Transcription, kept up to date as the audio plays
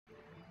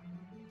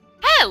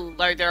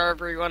Hello there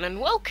everyone and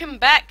welcome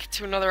back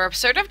to another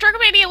episode of Dragon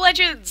Mania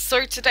Legends!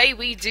 So today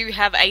we do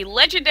have a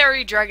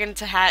legendary dragon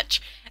to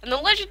hatch, and the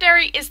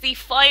legendary is the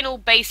final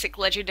basic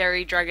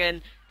legendary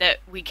dragon that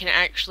we can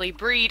actually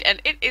breed,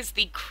 and it is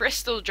the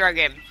Crystal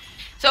Dragon.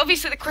 So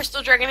obviously the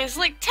Crystal Dragon is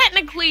like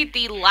technically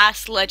the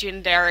last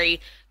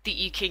legendary that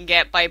you can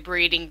get by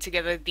breeding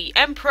together the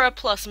Emperor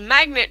plus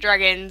Magnet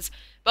Dragons,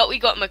 but we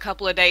got them a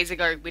couple of days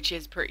ago, which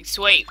is pretty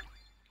sweet.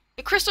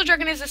 The Crystal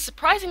Dragon is a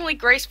surprisingly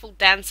graceful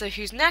dancer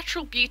whose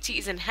natural beauty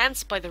is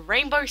enhanced by the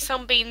rainbow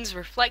sunbeams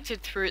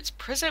reflected through its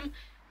prism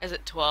as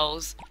it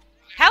twirls.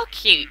 How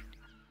cute!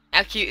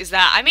 How cute is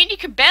that? I mean, you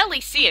can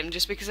barely see him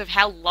just because of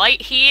how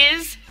light he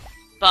is,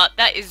 but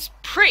that is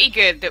pretty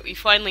good that we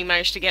finally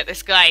managed to get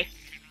this guy.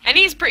 And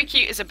he is pretty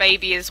cute as a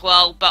baby as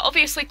well, but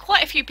obviously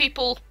quite a few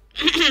people,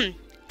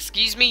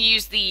 excuse me,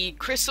 use the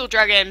Crystal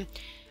Dragon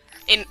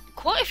in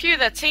quite a few of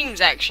their teams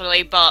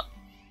actually, but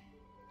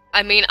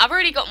I mean, I've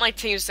already got my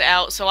team set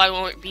out, so I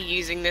won't be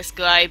using this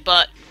guy,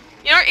 but,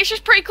 you know, it's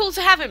just pretty cool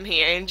to have him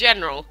here in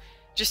general.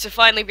 Just to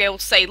finally be able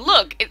to say,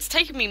 look, it's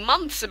taken me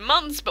months and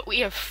months, but we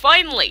have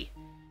finally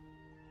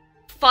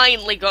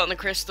gotten the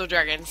Crystal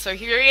Dragon. So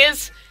here he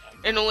is,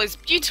 in all his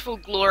beautiful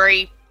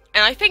glory,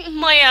 and I think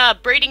my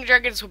breeding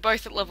dragons were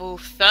both at level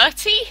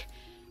 30?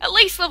 At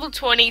least level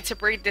 20 to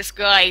breed this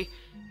guy,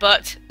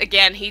 but,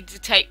 again, he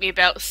did take me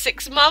about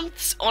 6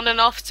 months on and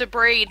off to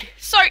breed,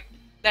 so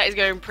that is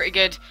going pretty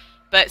good.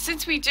 But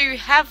since we do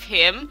have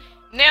him,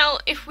 now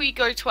if we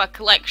go to our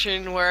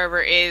collection,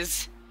 wherever it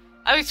is,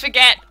 I always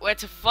forget where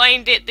to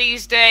find it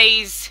these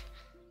days.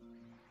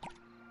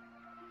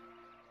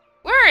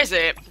 Where is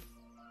it?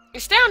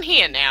 It's down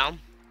here now.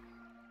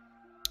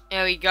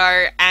 There we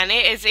go, and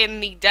it is in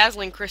the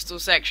Dazzling Crystal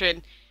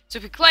section. So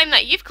if we claim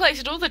that you've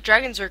collected all the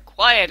dragons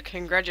required,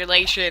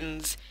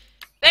 congratulations.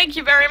 Thank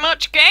you very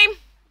much, game.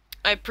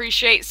 I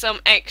appreciate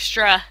some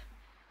extra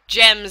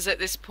gems at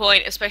this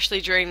point,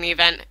 especially during the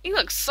event. He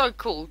looks so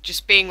cool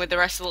just being with the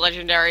rest of the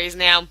legendaries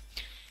now.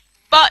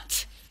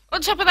 But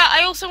on top of that,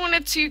 I also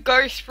wanted to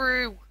go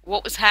through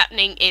what was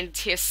happening in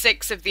tier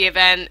 6 of the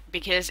event,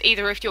 because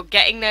either if you're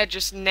getting there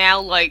just now,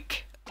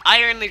 like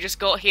I only just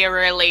got here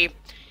really,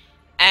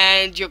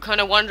 and you're kind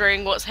of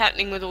wondering what's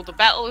happening with all the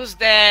battles,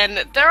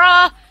 then there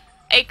are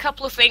a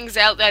couple of things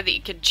out there that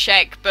you can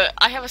check, but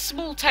I have a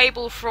small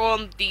table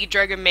from the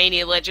Dragon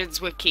Mania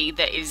Legends wiki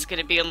that is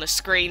going to be on the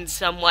screen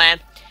somewhere.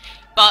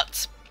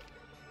 But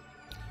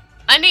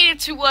I needed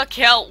to work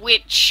out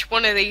which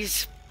one of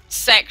these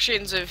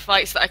sections of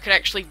fights that I could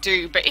actually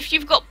do. But if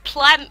you've got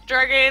plant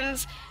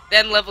dragons,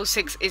 then level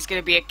 6 is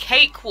going to be a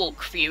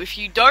cakewalk for you. If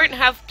you don't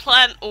have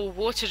plant or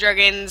water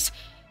dragons,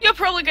 you're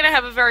probably going to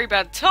have a very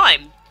bad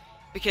time.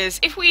 Because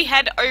if we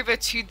head over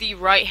to the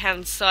right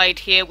hand side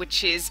here,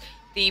 which is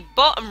the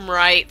bottom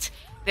right,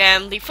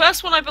 then the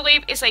first one I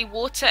believe is a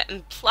water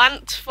and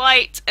plant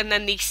fight, and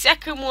then the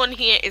second one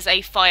here is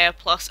a fire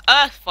plus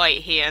earth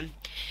fight here.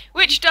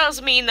 Which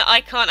does mean that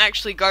I can't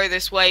actually go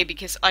this way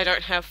because I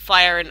don't have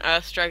fire and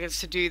earth dragons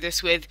to do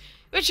this with,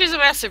 which is a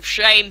massive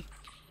shame.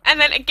 And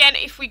then again,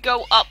 if we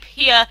go up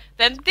here,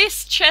 then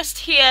this chest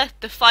here,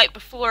 the fight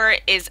before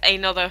it, is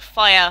another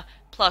fire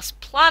plus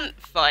plant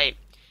fight.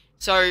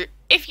 So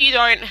if you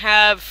don't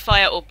have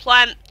fire or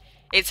plant,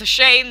 it's a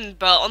shame,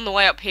 but on the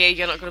way up here,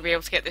 you're not going to be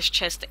able to get this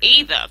chest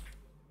either.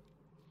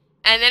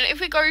 And then if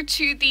we go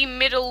to the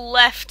middle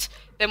left,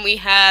 then we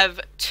have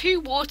 2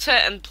 water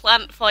and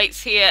plant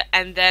fights here,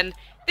 and then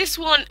this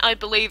one, I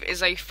believe,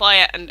 is a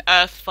fire and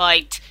earth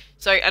fight.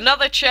 So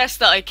another chest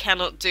that I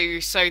cannot do.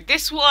 So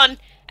this one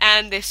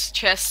and this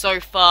chest so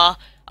far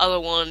are the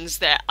ones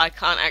that I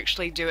can't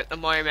actually do at the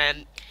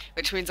moment.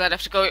 Which means I'd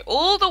have to go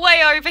all the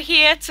way over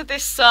here to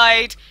this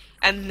side,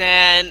 and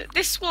then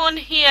this one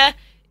here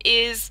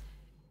is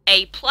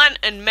a plant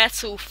and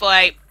metal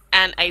fight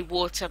and a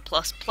water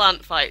plus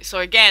plant fight. So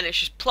again, it's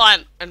just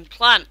plant and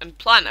plant and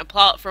plant,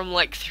 apart from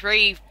like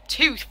 2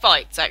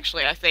 fights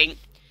actually, I think.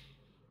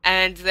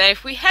 And then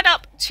if we head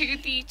up to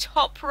the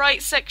top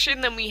right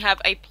section, then we have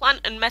a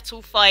plant and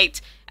metal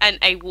fight and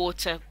a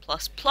water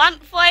plus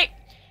plant fight.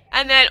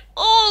 And then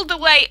all the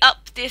way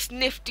up this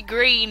nifty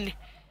green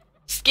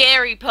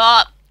scary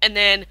part, and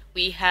then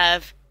we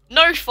have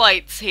no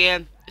fights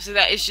here. So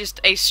that is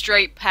just a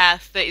straight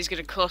path that is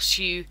going to cost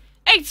you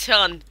a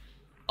ton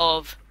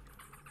of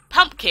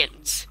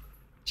pumpkins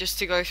just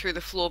to go through the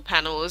floor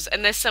panels.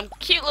 And there's some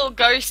cute little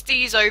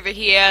ghosties over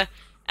here,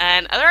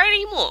 and are there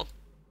any more?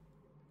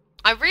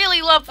 I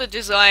really love the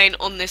design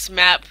on this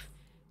map.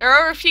 There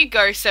are a few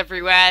ghosts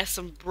everywhere,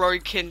 some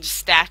broken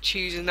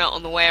statues and that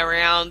on the way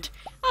around.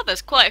 Oh,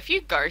 there's quite a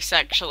few ghosts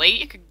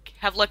actually. You could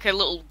have like a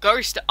little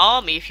ghost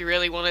army if you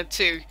really wanted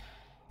to.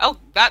 Oh,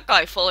 that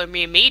guy followed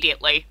me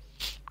immediately.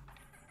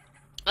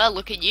 Oh,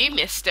 look at you,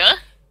 mister.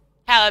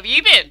 How have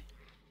you been?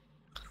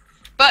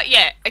 But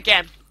yeah,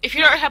 again, if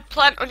you don't have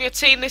plant on your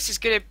team, this is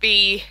going to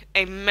be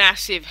a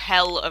massive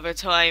hell of a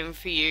time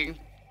for you.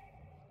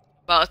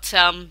 But,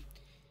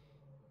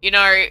 you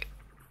know,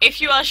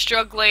 if you are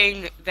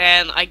struggling,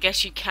 then I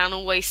guess you can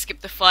always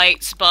skip the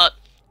fights, but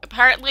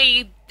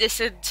apparently this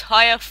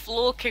entire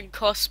floor can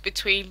cost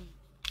between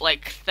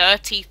like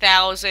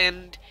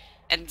 30,000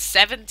 and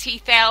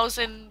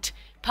 70,000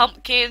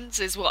 pumpkins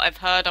is what I've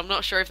heard. I'm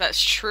not sure if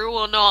that's true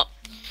or not,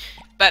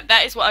 but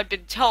that is what I've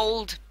been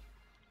told,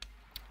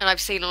 and I've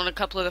seen on a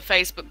couple of the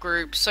Facebook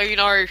groups. So, you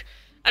know,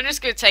 I'm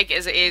just going to take it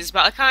as it is,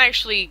 but I can't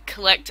actually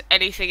collect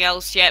anything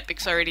else yet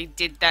because I already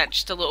did that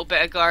just a little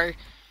bit ago.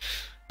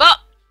 But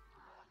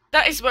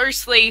that is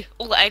mostly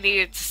all that I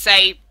needed to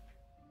say.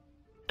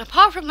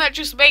 Apart from that,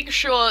 just make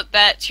sure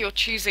that you're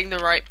choosing the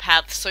right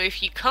path. So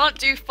if you can't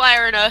do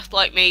fire and earth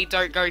like me,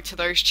 don't go to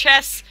those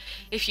chests.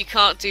 If you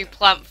can't do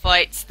plant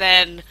fights,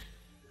 then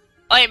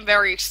I am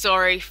very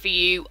sorry for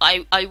you.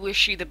 I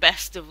wish you the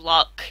best of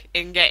luck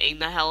in getting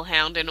the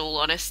Hellhound, in all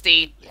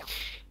honesty.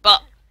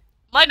 But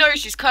my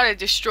nose is kind of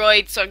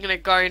destroyed, so I'm going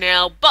to go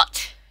now.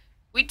 But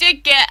we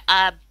did get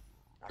a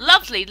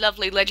lovely,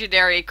 lovely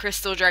legendary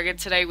crystal dragon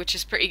today, which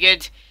is pretty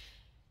good.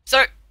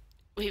 So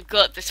we've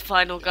got this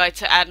final guy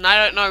to add, and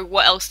I don't know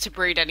what else to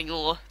breed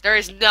anymore. There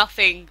is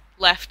nothing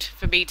left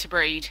for me to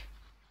breed,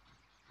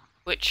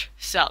 which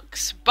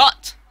sucks.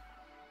 But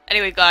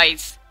anyway,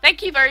 guys,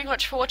 thank you very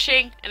much for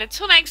watching, and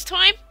until next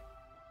time,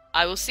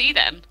 I will see you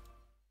then.